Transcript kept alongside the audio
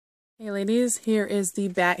Hey ladies, here is the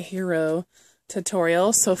Bat Hero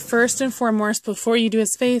tutorial. So first and foremost, before you do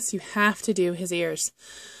his face, you have to do his ears.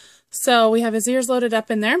 So we have his ears loaded up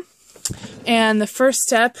in there, and the first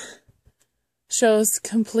step shows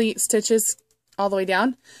complete stitches all the way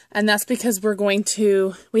down, and that's because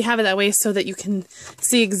we have it that way so that you can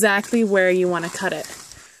see exactly where you want to cut it.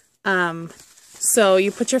 So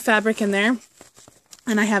you put your fabric in there,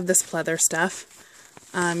 and I have this pleather stuff.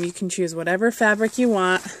 You can choose whatever fabric you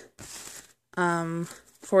want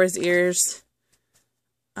for his ears.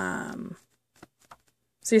 So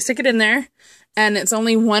you stick it in there, and it's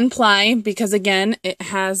only one ply because, again, it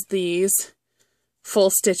has these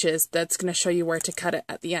full stitches that's going to show you where to cut it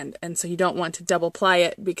at the end. And so you don't want to double ply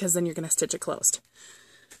it because then you're going to stitch it closed.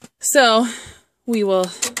 So we will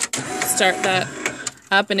start that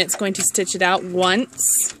up, and it's going to stitch it out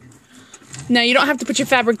once. Now, you don't have to put your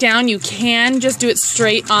fabric down. You can just do it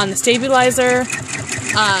straight on the stabilizer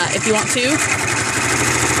if you want to.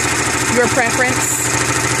 Your preference.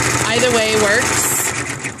 Either way works.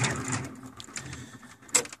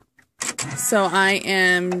 So I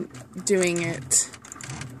am doing it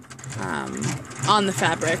on the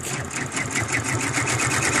fabric.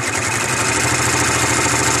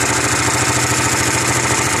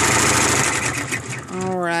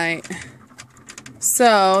 Alright.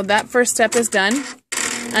 So that first step is done.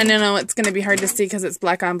 I know it's going to be hard to see because it's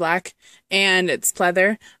black on black and it's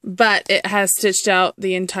pleather, but it has stitched out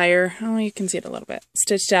the entire, oh, you can see it a little bit,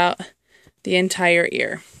 stitched out the entire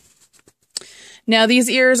ear. Now these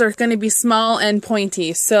ears are going to be small and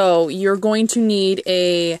pointy, so you're going to need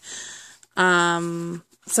a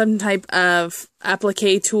some type of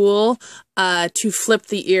applique tool to flip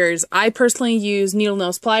the ears. I personally use needle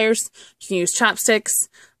nose pliers. You can use chopsticks,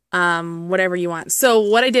 whatever you want. So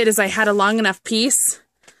what I did is I had a long enough piece,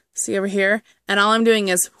 see over here, and all I'm doing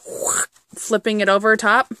is flipping it over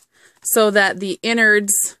top so that the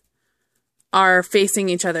innards are facing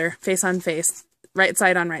each other, face on face, right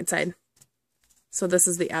side on right side. So this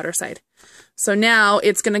is the outer side. So now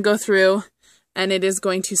it's going to go through and it is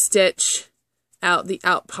going to stitch out the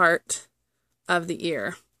out part of the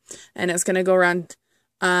ear. And it's going to go around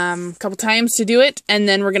a couple times to do it, and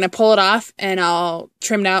then we're going to pull it off and I'll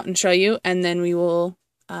trim it out and show you, and then we will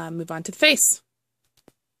move on to the face.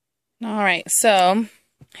 Alright, so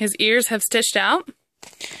his ears have stitched out.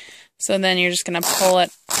 So then you're just going to pull it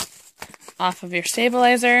off of your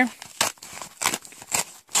stabilizer.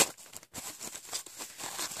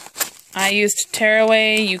 I used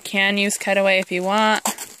tearaway. You can use cutaway if you want.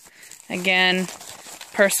 Again,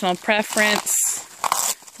 personal preference.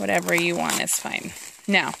 Whatever you want is fine.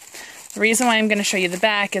 Now, the reason why I'm going to show you the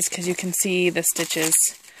back is because you can see the stitches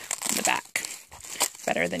on the back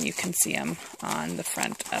better than you can see them on the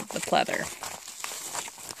front of the pleather.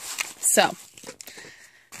 So,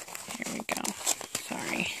 here we go.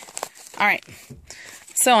 Sorry. Alright,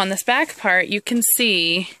 so on this back part, you can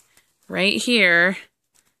see right here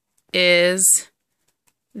is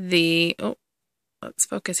the, oh, let's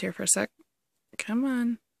focus here for a sec. Come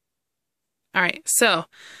on. Alright, so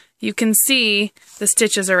you can see the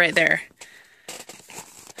stitches are right there.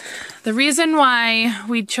 The reason why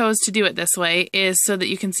we chose to do it this way is so that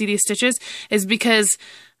you can see these stitches is because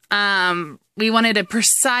we wanted a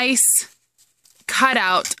precise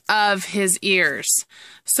cutout of his ears.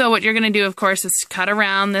 So what you're going to do, of course, is cut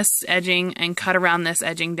around this edging and cut around this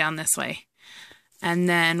edging down this way. And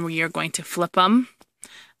then we are going to flip them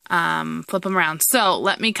around. So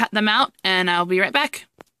let me cut them out and I'll be right back.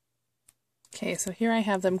 Okay, so here I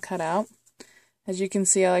have them cut out. As you can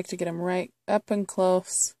see, I like to get them right up and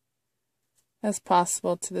close as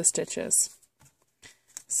possible to the stitches.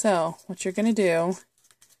 So what you're going to do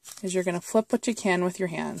is you're going to flip what you can with your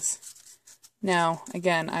hands. Now,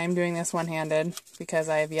 again, I'm doing this one-handed because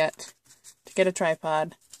I have yet to get a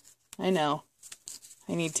tripod. I know,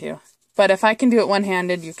 I need to. But if I can do it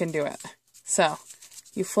one-handed, you can do it. So,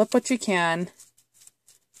 you flip what you can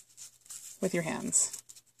with your hands.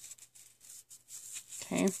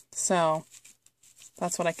 Okay, so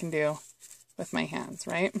that's what I can do with my hands,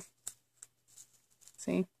 right?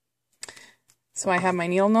 See? So I have my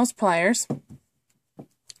needle nose pliers.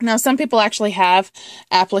 Now, some people actually have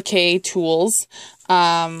applique tools.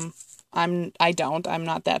 I don't. I'm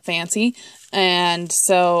not that fancy. And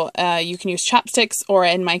so you can use chopsticks, or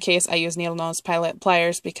in my case, I use needle nose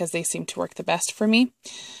pliers because they seem to work the best for me.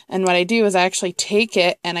 And what I do is I actually take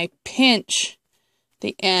it and I pinch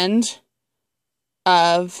the end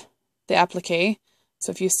of the applique.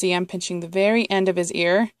 So if you see, I'm pinching the very end of his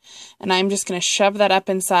ear, and I'm just going to shove that up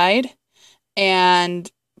inside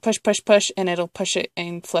and push, push, push, and it'll push it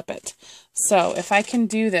and flip it. So if I can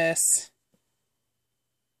do this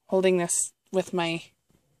holding this with my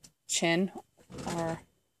chin, or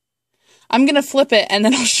I'm going to flip it and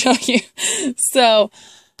then I'll show you. So,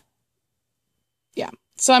 yeah.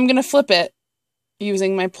 So I'm going to flip it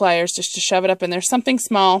using my pliers just to shove it up in there. Something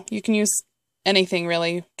small. You can use anything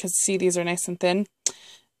really, because see, these are nice and thin.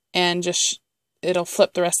 And just, it'll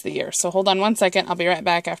flip the rest of the ear. So hold on 1 second. I'll be right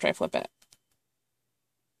back after I flip it.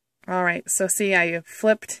 All right. So see, I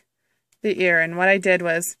flipped the ear. And what I did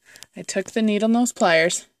was I took the needle nose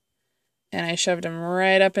pliers and I shoved them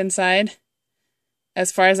right up inside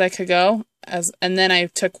as far as I could go, and then I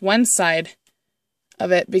took one side of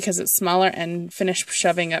it because it's smaller and finished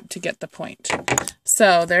shoving up to get the point.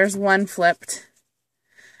 So there's one flipped.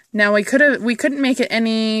 Now we couldn't make it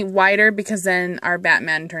any wider because then our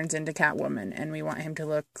Batman turns into Catwoman and we want him to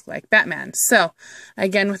look like Batman. So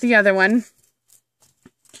again with the other one,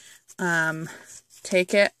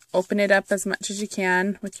 take it, open it up as much as you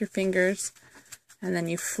can with your fingers, and then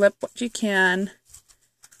you flip what you can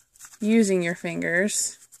using your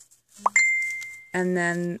fingers, and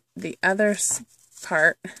then the other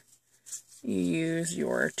part you use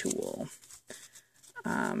your tool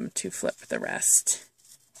to flip the rest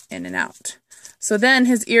in and out. So then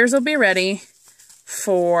his ears will be ready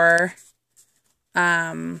for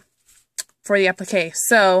the applique.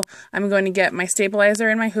 So I'm going to get my stabilizer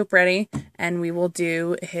and my hoop ready, and we will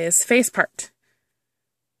do his face part.